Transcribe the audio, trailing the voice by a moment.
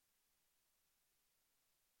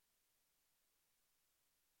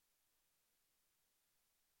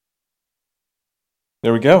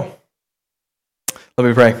There we go. Let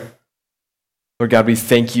me pray. Lord God, we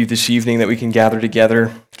thank you this evening that we can gather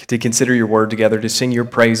together to consider your word together, to sing your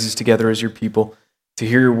praises together as your people, to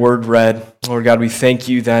hear your word read. Lord God, we thank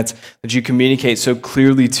you that you communicate so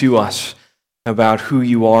clearly to us about who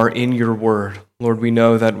you are in your word. Lord, we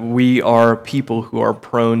know that we are people who are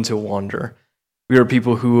prone to wander. We are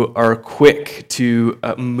people who are quick to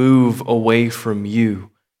move away from you,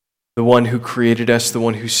 the one who created us, the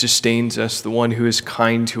one who sustains us, the one who is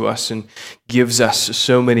kind to us and gives us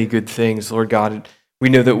so many good things. Lord God, we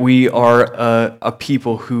know that we are a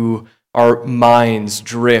people who our minds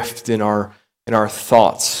drift in our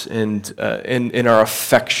thoughts and in our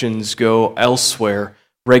affections go elsewhere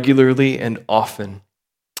regularly and often.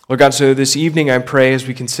 Lord God, so this evening I pray as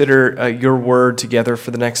we consider your word together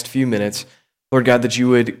for the next few minutes, Lord God, that you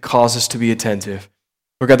would cause us to be attentive.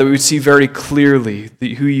 Lord God, that we would see very clearly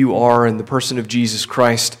who you are and the person of Jesus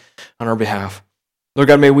Christ on our behalf. Lord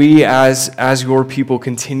God, may we as your people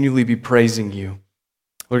continually be praising you.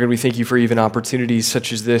 Lord God, we thank you for even opportunities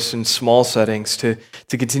such as this in small settings to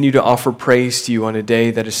continue to offer praise to you on a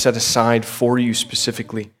day that is set aside for you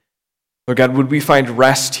specifically. Lord God, would we find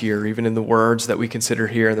rest here, even in the words that we consider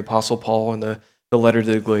here in the Apostle Paul and the letter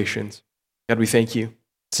to the Galatians. God, we thank you.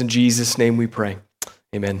 It's in Jesus' name we pray.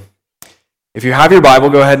 Amen. If you have your Bible,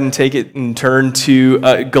 go ahead and take it and turn to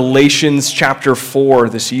Galatians chapter 4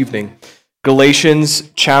 this evening. Galatians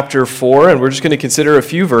chapter 4, and we're just going to consider a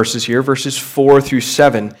few verses here, verses 4 through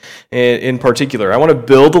 7 in particular. I want to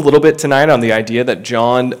build a little bit tonight on the idea that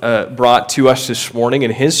John brought to us this morning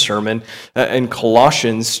in his sermon in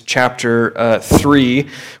Colossians chapter 3,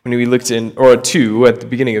 when we looked in, or 2, at the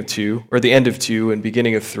beginning of 2, or the end of 2 and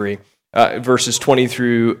beginning of 3, verses 20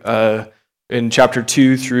 through in chapter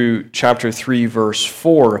 2 through chapter 3, verse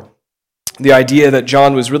 4. The idea that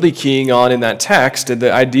John was really keying on in that text, and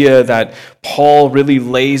the idea that Paul really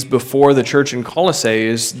lays before the church in Colossae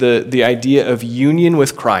is the idea of union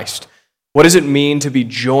with Christ. What does it mean to be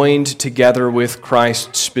joined together with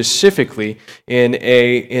Christ specifically in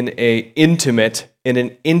an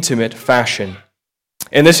intimate fashion?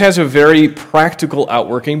 And this has a very practical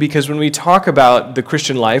outworking because when we talk about the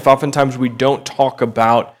Christian life, oftentimes we don't talk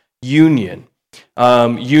about union.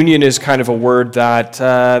 Union is kind of a word that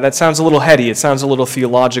sounds a little heady. It sounds a little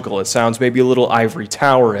theological. It sounds maybe a little ivory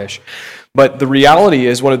tower-ish. But the reality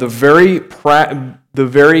is one of the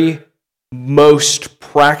very most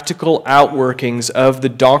practical outworkings of the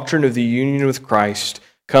doctrine of the union with Christ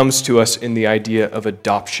comes to us in the idea of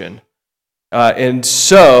adoption. And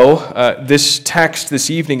so this text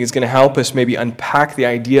this evening is going to help us maybe unpack the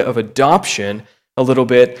idea of adoption a little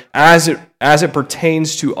bit as it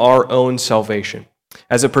pertains to our own salvation,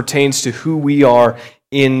 as it pertains to who we are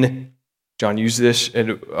in. John used this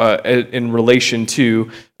in relation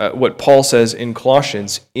to what Paul says in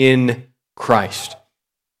Colossians, in Christ.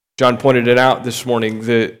 John pointed it out this morning.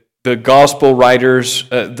 The gospel writers,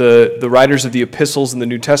 the writers of the epistles in the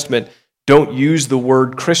New Testament, don't use the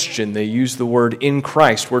word Christian. They use the word in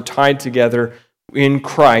Christ. We're tied together in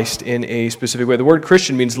Christ in a specific way. The word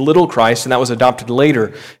Christian means little Christ, and that was adopted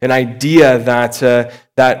later. An idea that the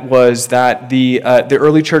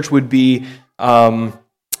early church would be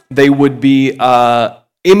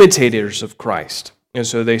imitators of Christ, and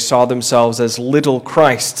so they saw themselves as little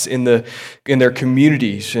Christs in their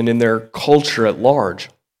communities and in their culture at large.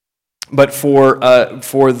 But for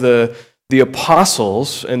the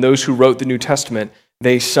apostles and those who wrote the New Testament,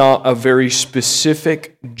 they saw a very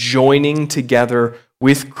specific joining together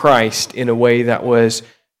with Christ in a way that was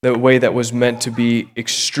meant to be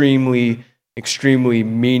extremely, extremely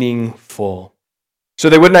meaningful. So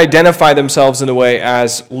they wouldn't identify themselves in a way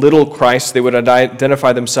as little Christ. They would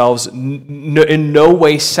identify themselves in no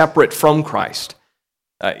way separate from Christ.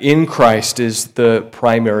 In Christ is the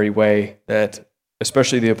primary way that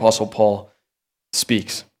especially the Apostle Paul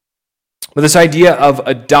speaks. But this idea of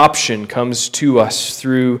adoption comes to us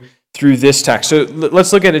through this text. So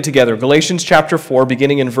let's look at it together. Galatians chapter 4,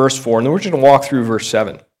 beginning in verse 4, and then we're just going to walk through verse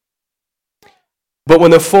 7. But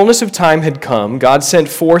when the fullness of time had come, God sent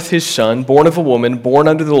forth his Son, born of a woman, born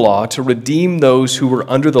under the law, to redeem those who were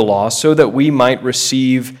under the law, so that we might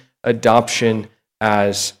receive adoption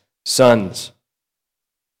as sons.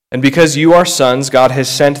 And because you are sons, God has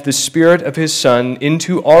sent the Spirit of his Son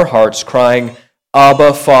into our hearts, crying,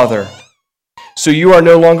 Abba, Father. So you are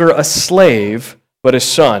no longer a slave, but a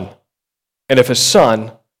son. And if a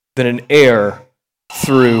son, then an heir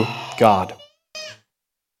through God.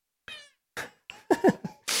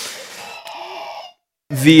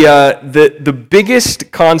 The biggest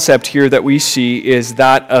concept here that we see is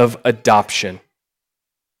that of adoption.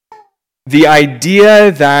 the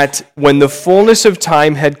idea that when the fullness of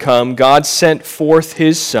time had come, God sent forth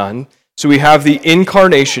his Son. So we have the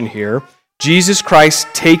incarnation here, Jesus Christ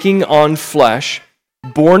taking on flesh,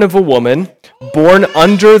 born of a woman, born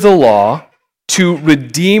under the law, to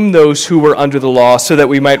redeem those who were under the law so that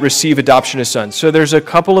we might receive adoption as sons. So there's a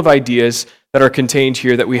couple of ideas that are contained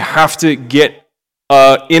here that we have to get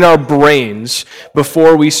in our brains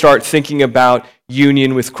before we start thinking about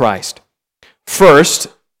union with Christ. First,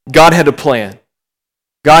 God had a plan.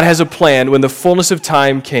 God has a plan when the fullness of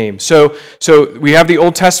time came. So we have the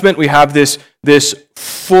Old Testament, we have this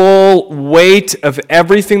full weight of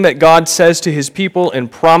everything that God says to his people and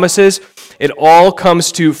promises. It all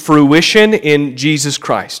comes to fruition in Jesus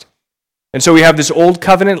Christ. And so we have this old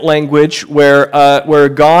covenant language where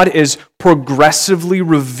God is progressively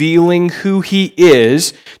revealing who he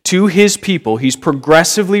is to his people. He's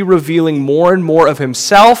progressively revealing more and more of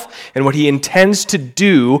himself and what he intends to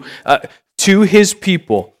do to his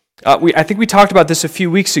people. I think we talked about this a few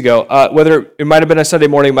weeks ago, whether it might have been a Sunday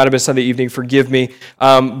morning, it might have been Sunday evening, forgive me,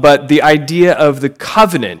 but the idea of the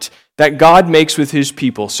covenant that God makes with his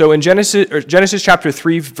people. So in Genesis chapter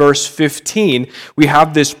 3, verse 15, we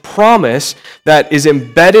have this promise that is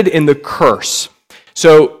embedded in the curse.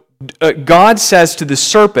 So God says to the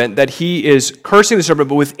serpent that he is cursing the serpent,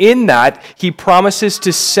 but within that, he promises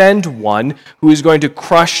to send one who is going to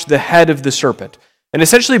crush the head of the serpent and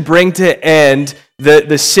essentially bring to end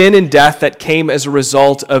the sin and death that came as a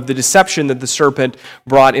result of the deception that the serpent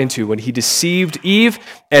brought into when he deceived Eve,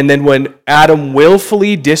 and then when Adam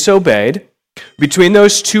willfully disobeyed. Between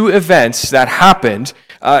those two events that happened,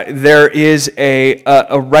 there is a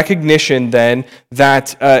recognition then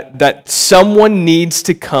that someone needs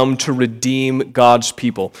to come to redeem God's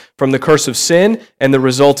people from the curse of sin and the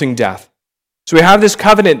resulting death. So we have this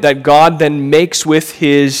covenant that God then makes with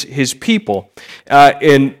his people.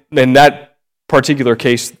 In that particular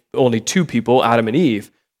case, only two people, Adam and Eve.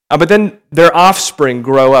 But then their offspring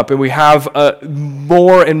grow up, and we have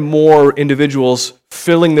more and more individuals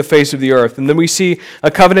filling the face of the earth. And then we see a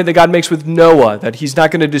covenant that God makes with Noah, that he's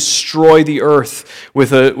not going to destroy the earth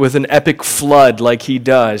with an epic flood like he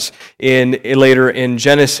does later in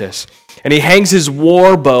Genesis. And he hangs his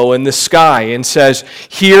war bow in the sky and says,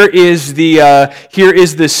 here is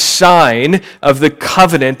the sign of the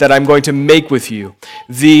covenant that I'm going to make with you.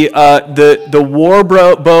 The war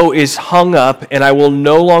bow is hung up, and I will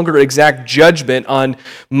no longer exact judgment on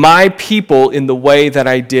my people in the way that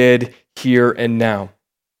I did here and now.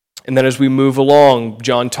 And then as we move along,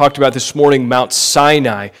 John talked about this morning Mount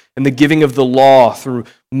Sinai and the giving of the law through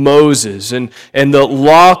Moses. And the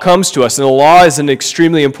law comes to us, and the law is an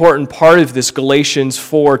extremely important part of this Galatians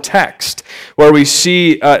 4 text, where we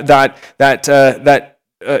see that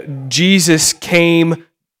Jesus came.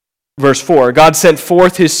 Verse 4, God sent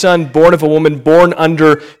forth his Son, born of a woman, born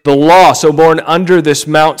under the law. So born under this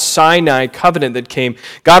Mount Sinai covenant that came.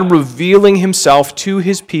 God revealing himself to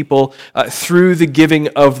his people through the giving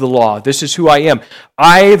of the law. This is who I am.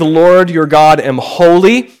 I, the Lord your God, am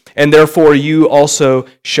holy, and therefore you also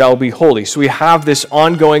shall be holy. So we have this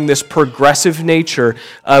ongoing, this progressive nature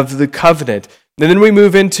of the covenant. And then we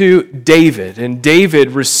move into David, and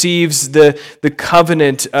David receives the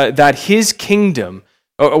covenant that his kingdom.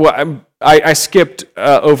 I skipped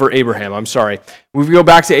over Abraham. I'm sorry. We go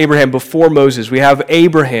back to Abraham before Moses. We have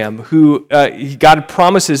Abraham, who God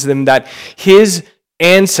promises them that his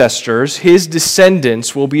ancestors, his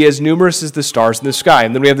descendants, will be as numerous as the stars in the sky.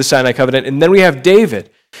 And then we have the Sinai covenant. And then we have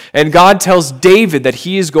David. And God tells David that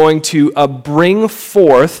he is going to bring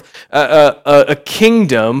forth a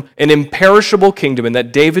kingdom, an imperishable kingdom, and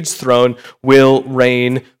that David's throne will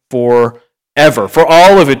reign forever, for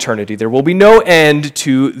all of eternity. There will be no end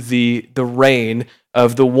to the reign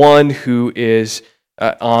of the one who is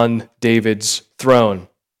on David's throne.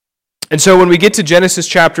 And so when we get to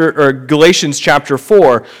Galatians chapter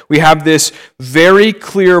 4, we have this very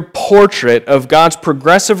clear portrait of God's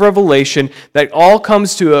progressive revelation that all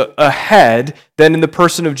comes to a head then in the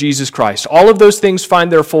person of Jesus Christ. All of those things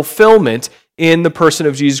find their fulfillment in the person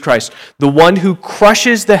of Jesus Christ, the one who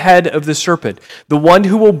crushes the head of the serpent, the one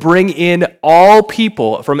who will bring in all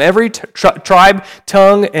people from every tribe,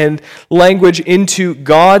 tongue, and language into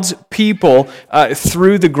God's people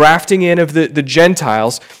through the grafting in of the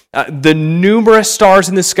Gentiles. The numerous stars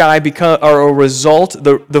in the sky are a result,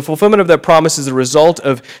 the fulfillment of that promise is a result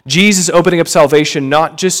of Jesus opening up salvation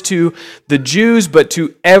not just to the Jews, but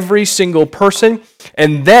to every single person.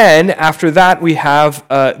 And then, after that, we have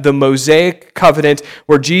the Mosaic covenant,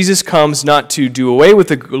 where Jesus comes not to do away with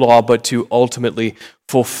the law, but to ultimately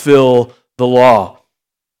fulfill the law.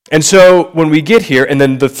 And so, when we get here, and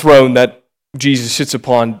then the throne that Jesus sits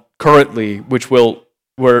upon currently,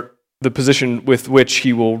 where the position with which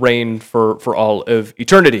he will reign for all of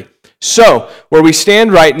eternity. So, where we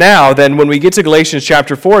stand right now, then when we get to Galatians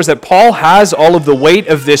chapter 4, is that Paul has all of the weight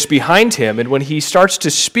of this behind him, and when he starts to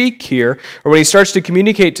speak here, or when he starts to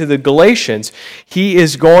communicate to the Galatians, he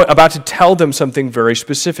is about to tell them something very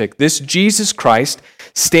specific. This Jesus Christ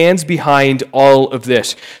stands behind all of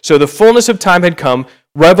this. So the fullness of time had come,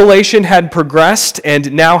 Revelation had progressed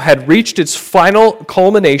and now had reached its final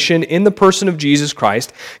culmination in the person of Jesus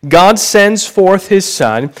Christ. God sends forth his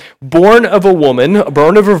Son, born of a woman,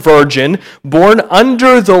 born of a virgin, born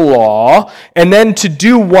under the law, and then to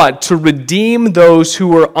do what? To redeem those who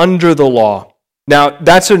were under the law. Now,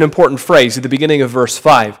 that's an important phrase at the beginning of verse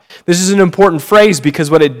 5. This is an important phrase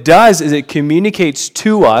because what it does is it communicates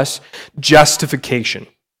to us justification.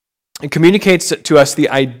 It communicates to us the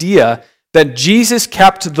idea that Jesus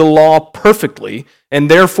kept the law perfectly and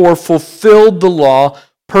therefore fulfilled the law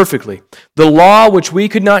perfectly. The law which we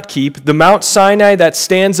could not keep, the Mount Sinai that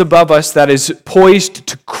stands above us that is poised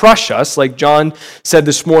to crush us, like John said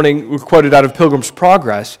this morning, we quoted out of Pilgrim's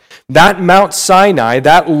Progress, that Mount Sinai,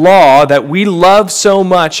 that law that we love so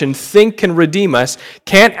much and think can redeem us,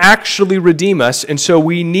 can't actually redeem us, and so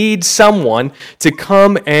we need someone to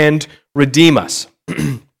come and redeem us.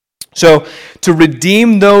 So, to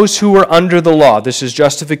redeem those who are under the law, this is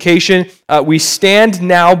justification. We stand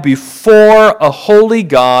now before a holy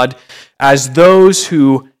God as those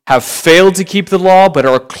who have failed to keep the law but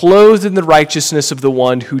are clothed in the righteousness of the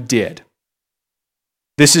one who did.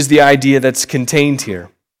 This is the idea that's contained here.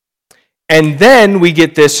 And then we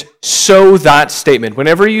get this so that statement.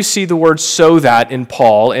 Whenever you see the word so that in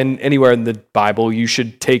Paul and anywhere in the Bible, you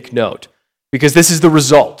should take note because this is the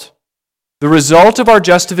result. The result of our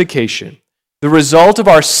justification, the result of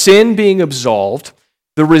our sin being absolved,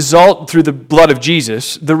 the result through the blood of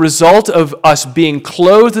Jesus, the result of us being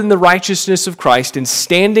clothed in the righteousness of Christ and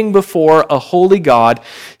standing before a holy God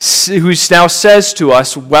who now says to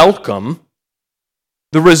us, welcome.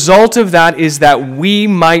 The result of that is that we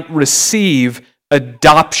might receive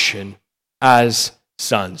adoption as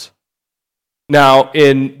sons. Now,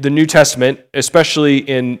 in the New Testament, especially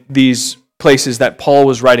in these places that Paul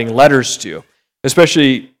was writing letters to,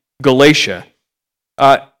 especially Galatia,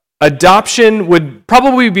 adoption would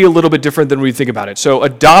probably be a little bit different than we think about it. So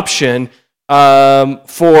adoption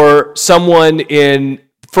for someone in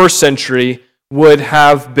first century would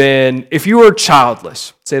have been, if you were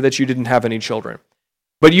childless, say that you didn't have any children,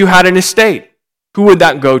 but you had an estate, who would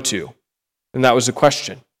that go to? And that was the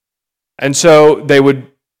question. And so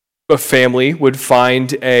a family would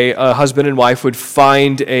find a husband and wife would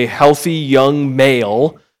find a healthy young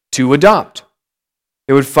male to adopt.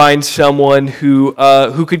 They would find someone who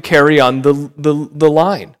could carry on the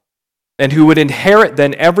line and who would inherit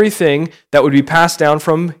then everything that would be passed down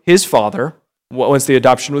from his father once the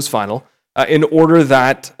adoption was final, in order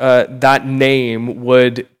that that name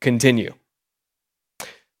would continue.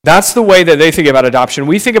 That's the way that they think about adoption.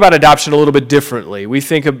 We think about adoption a little bit differently. We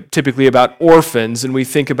think typically about orphans, and we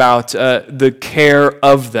think about the care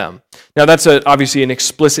of them. Now, that's obviously an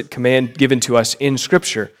explicit command given to us in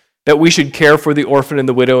Scripture, that we should care for the orphan and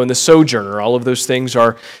the widow and the sojourner. All of those things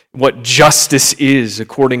are what justice is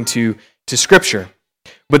according to Scripture.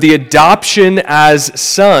 But the adoption as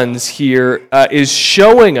sons here is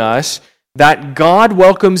showing us that God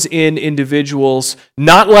welcomes in individuals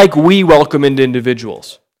not like we welcome into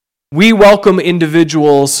individuals. We welcome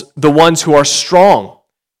individuals, the ones who are strong,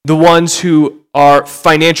 the ones who are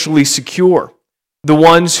financially secure, the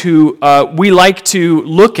ones who we like to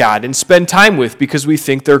look at and spend time with because we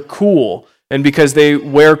think they're cool and because they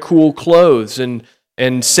wear cool clothes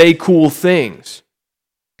and say cool things.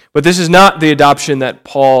 But this is not the adoption that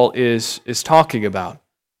Paul is talking about.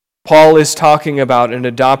 Paul is talking about an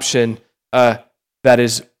adoption that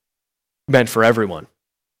is meant for everyone.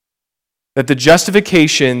 That the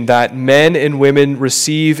justification that men and women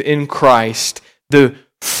receive in Christ, the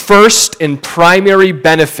first and primary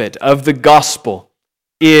benefit of the gospel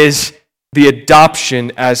is the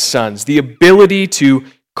adoption as sons, the ability to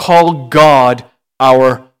call God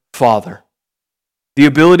our Father, the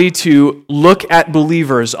ability to look at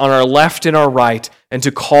believers on our left and our right and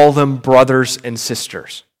to call them brothers and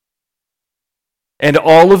sisters. And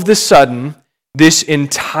all of the sudden, this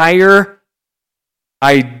entire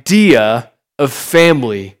idea of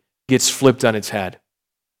family gets flipped on its head.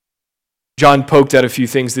 John poked at a few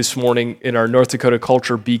things this morning in our North Dakota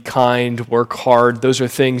culture: be kind, work hard. Those are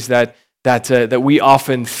things that we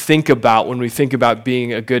often think about when we think about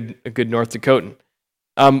being a good North Dakotan.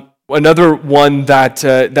 Another one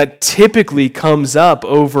that typically comes up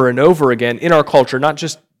over and over again in our culture, not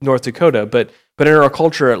just North Dakota, but in our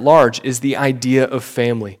culture at large, is the idea of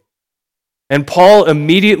family. And Paul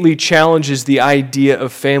immediately challenges the idea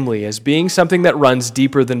of family as being something that runs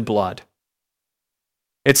deeper than blood.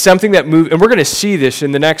 It's something that moves, and we're going to see this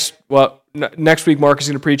in the next week Mark is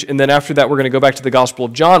going to preach, and then after that we're going to go back to the Gospel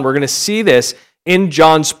of John. We're going to see this in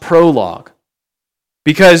John's prologue.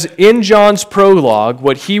 Because in John's prologue,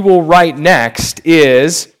 what he will write next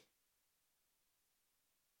is,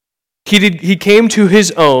 he came to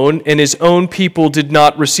his own, and his own people did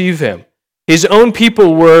not receive him. His own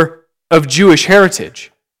people were of Jewish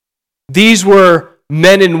heritage. These were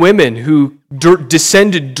men and women who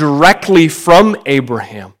descended directly from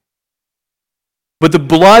Abraham. But the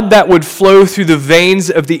blood that would flow through the veins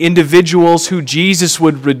of the individuals who Jesus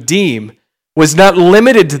would redeem was not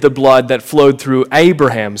limited to the blood that flowed through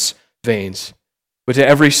Abraham's veins, but to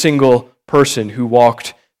every single person who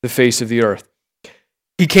walked the face of the earth.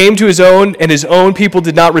 He came to his own, and his own people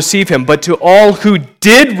did not receive him. But to all who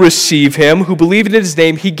did receive him, who believed in his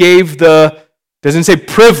name, he gave doesn't say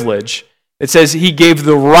privilege, it says he gave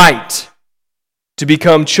the right to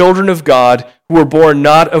become children of God, who were born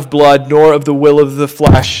not of blood, nor of the will of the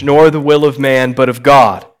flesh, nor the will of man, but of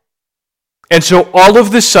God. And so all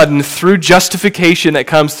of the sudden, through justification that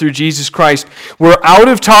comes through Jesus Christ, we're out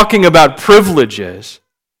of talking about privileges,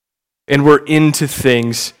 and we're into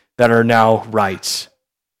things that are now rights.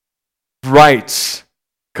 Rights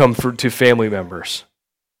come to family members.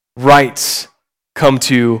 Rights come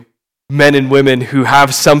to men and women who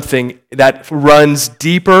have something that runs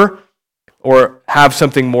deeper or have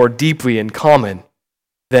something more deeply in common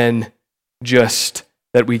than just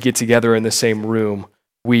that we get together in the same room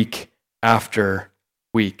week after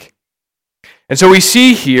week. And so we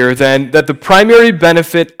see here then that the primary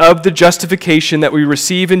benefit of the justification that we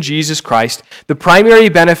receive in Jesus Christ, the primary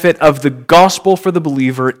benefit of the gospel for the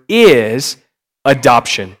believer is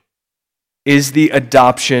adoption, is the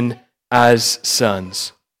adoption as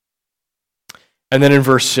sons. And then in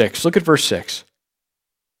verse 6, look at verse 6.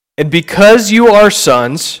 And because you are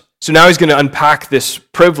sons, so now he's going to unpack this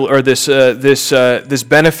privilege or this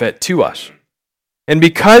benefit to us. And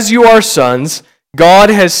because you are sons, God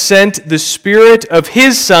has sent the Spirit of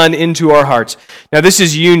His Son into our hearts. Now this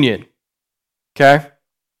is union, okay?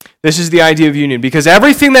 This is the idea of union, because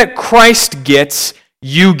everything that Christ gets,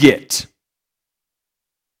 you get.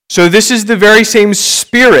 So this is the very same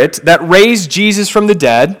Spirit that raised Jesus from the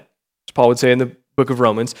dead, as Paul would say in the book of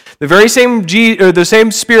Romans. The very same the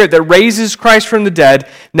same Spirit that raises Christ from the dead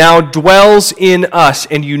now dwells in us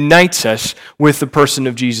and unites us with the person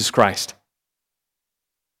of Jesus Christ.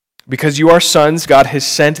 Because you are sons, God has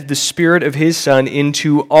sent the Spirit of His Son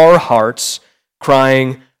into our hearts,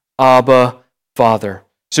 crying, Abba, Father.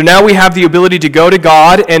 So now we have the ability to go to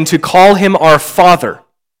God and to call Him our Father.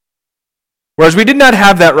 Whereas we did not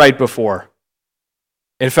have that right before.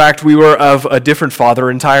 In fact, we were of a different father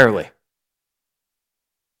entirely.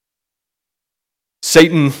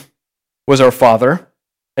 Satan was our father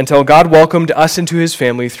until God welcomed us into His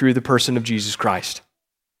family through the person of Jesus Christ.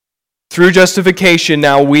 Through justification,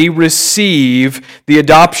 now we receive the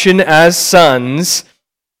adoption as sons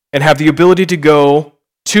and have the ability to go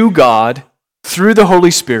to God through the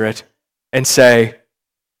Holy Spirit and say,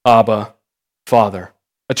 Abba, Father.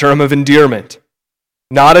 A term of endearment.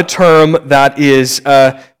 Not a term that is,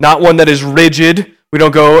 not one that is rigid. We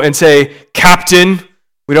don't go and say, Captain.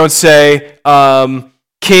 We don't say,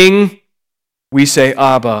 King. We say,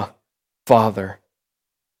 Abba, Father.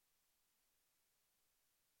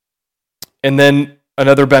 And then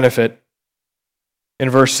another benefit in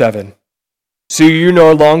verse 7. So you're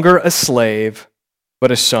no longer a slave, but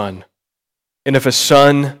a son. And if a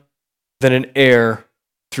son, then an heir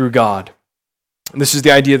through God. And this is the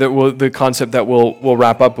idea the concept that we'll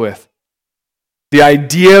wrap up with. The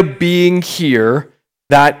idea being here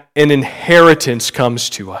that an inheritance comes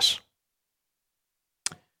to us.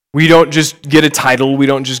 We don't just get a title. We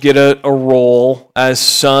don't just get a role as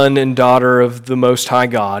son and daughter of the Most High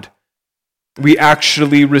God. We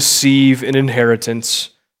actually receive an inheritance,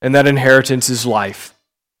 and that inheritance is life.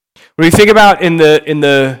 When we think about in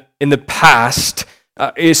the past,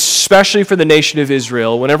 especially for the nation of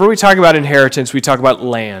Israel, whenever we talk about inheritance, we talk about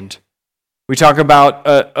land. We talk about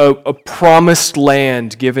a promised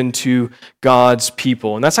land given to God's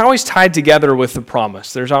people, and that's always tied together with the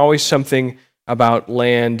promise. There's always something about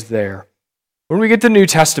land there. When we get to the New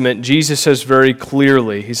Testament, Jesus says very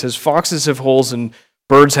clearly, He says, foxes have holes and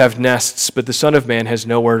birds have nests, but the Son of Man has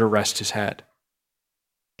nowhere to rest His head.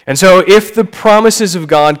 And so if the promises of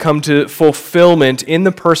God come to fulfillment in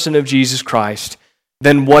the person of Jesus Christ,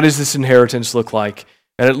 then what does this inheritance look like?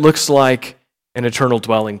 And it looks like an eternal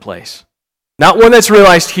dwelling place. Not one that's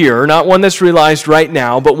realized here, not one that's realized right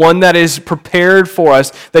now, but one that is prepared for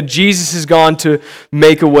us, that Jesus has gone to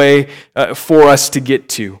make a way for us to get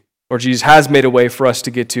to, or Jesus has made a way for us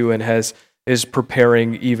to get to and is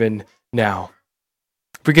preparing even now.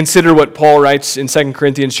 If we consider what Paul writes in 2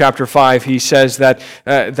 Corinthians chapter 5, he says that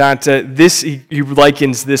he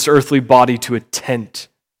likens this earthly body to a tent.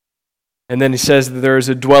 And then he says that there is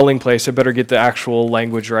a dwelling place. I better get the actual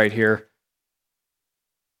language right here.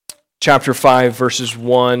 Chapter 5, verses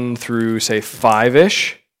 1 through, say,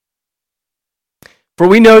 5-ish. For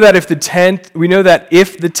we know that if the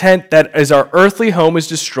tent that is our earthly home is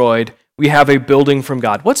destroyed, we have a building from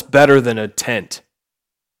God. What's better than a tent?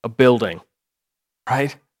 A building,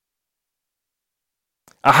 right?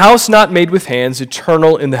 A house not made with hands,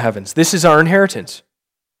 eternal in the heavens. This is our inheritance.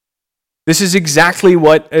 This is exactly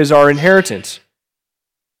what is our inheritance.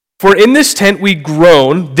 For in this tent we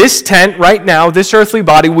groan, this tent right now, this earthly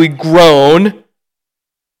body, we groan,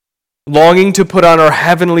 longing to put on our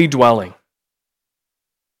heavenly dwelling.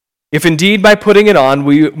 If indeed by putting it on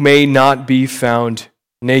we may not be found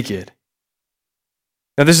naked.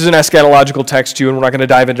 Now this is an eschatological text too, and we're not going to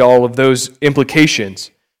dive into all of those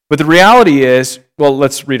implications. But the reality is, well,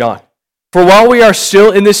 let's read on. For while we are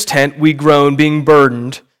still in this tent, we groan, being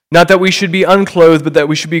burdened, not that we should be unclothed, but that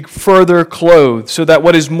we should be further clothed, so that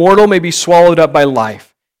what is mortal may be swallowed up by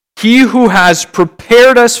life. He who has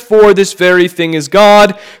prepared us for this very thing is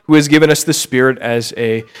God, who has given us the Spirit as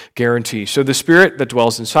a guarantee. So the Spirit that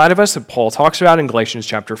dwells inside of us, that Paul talks about in Galatians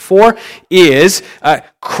chapter 4, is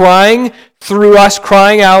crying through us,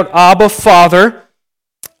 crying out, Abba, Father,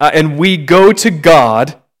 and we go to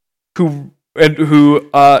God, who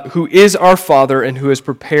is our Father and who has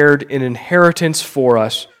prepared an inheritance for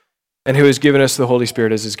us and who has given us the Holy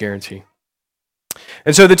Spirit as his guarantee.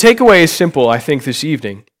 And so the takeaway is simple, I think, this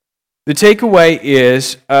evening. The takeaway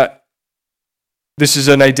is this is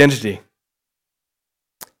an identity.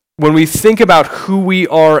 When we think about who we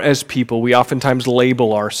are as people, we oftentimes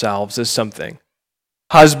label ourselves as something.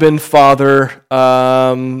 Husband, father,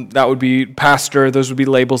 that would be pastor, those would be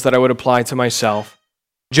labels that I would apply to myself.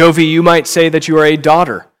 Jovi, you might say that you are a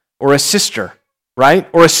daughter or a sister, right?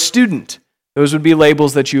 Or a student. Those would be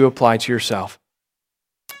labels that you apply to yourself.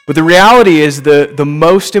 But the reality is the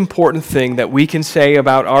most important thing that we can say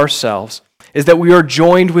about ourselves is that we are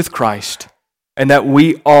joined with Christ and that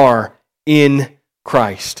we are in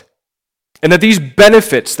Christ. And that these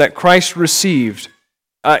benefits that Christ received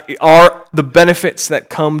are the benefits that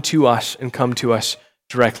come to us and come to us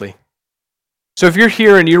directly. So if you're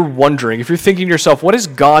here and you're wondering, if you're thinking to yourself, what does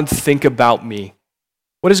God think about me?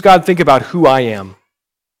 What does God think about who I am?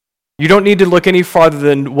 You don't need to look any farther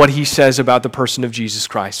than what he says about the person of Jesus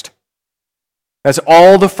Christ. That's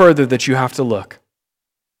all the further that you have to look.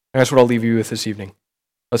 And that's what I'll leave you with this evening.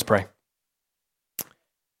 Let's pray.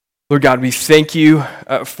 Lord God, we thank you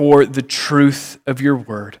for the truth of your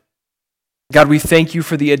word. God, we thank you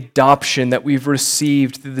for the adoption that we've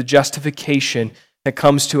received through the justification that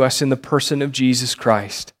comes to us in the person of Jesus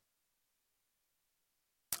Christ.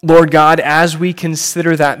 Lord God, as we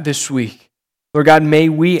consider that this week, Lord God, may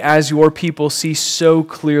we as your people see so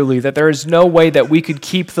clearly that there is no way that we could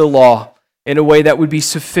keep the law in a way that would be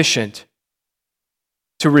sufficient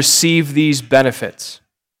to receive these benefits.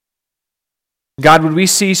 God, would we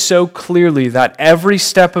see so clearly that every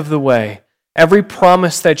step of the way, every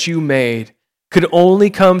promise that you made could only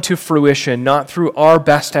come to fruition, not through our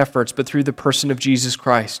best efforts, but through the person of Jesus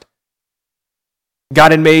Christ.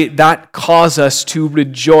 God, and may that cause us to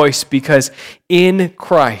rejoice because in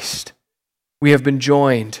Christ we have been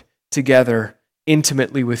joined together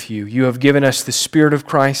intimately with you. You have given us the Spirit of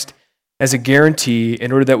Christ as a guarantee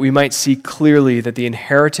in order that we might see clearly that the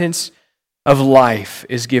inheritance of life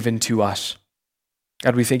is given to us.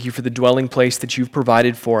 God, we thank you for the dwelling place that you've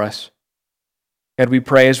provided for us. God, we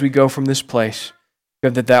pray as we go from this place,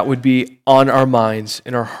 God, that would be on our minds,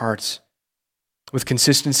 in our hearts, with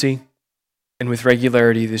consistency and with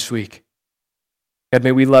regularity this week. God,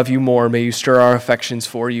 may we love you more. May you stir our affections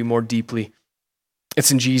for you more deeply. It's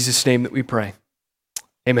in Jesus' name that we pray.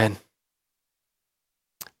 Amen.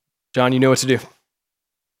 John, you know what to do.